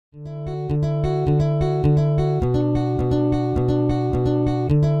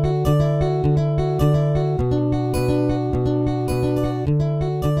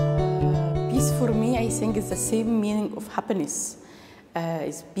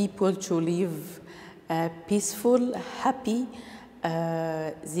people to live peaceful, happy.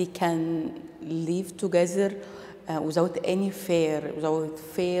 They can live together without any fear, without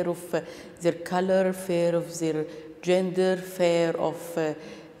fear of their color, fear of their gender, fear of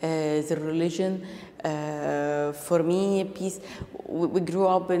their religion. For me, peace, we grew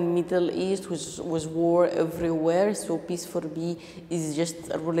up in Middle East, was war everywhere, so peace for me is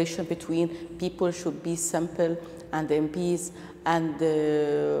just a relation between people should be simple and in peace and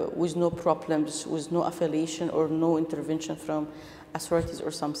with no problems, with no affiliation or no intervention from authorities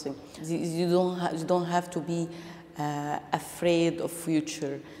or something. You don't have to be afraid of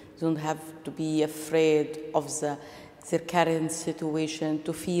future. You don't have to be afraid of their current situation,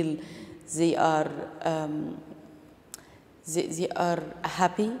 to feel they are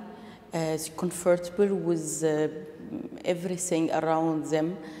happy, comfortable with everything around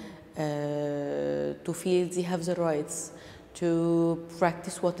them, to feel they have the rights to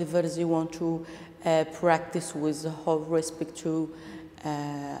practice whatever they want to practice with whole respect to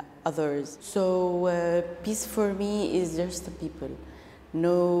others. So peace for me is just the people.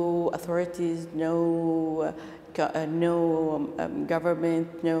 No authorities, no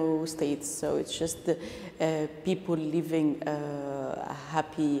government, no states. So it's just people living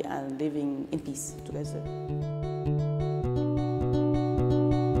happy and living in peace together.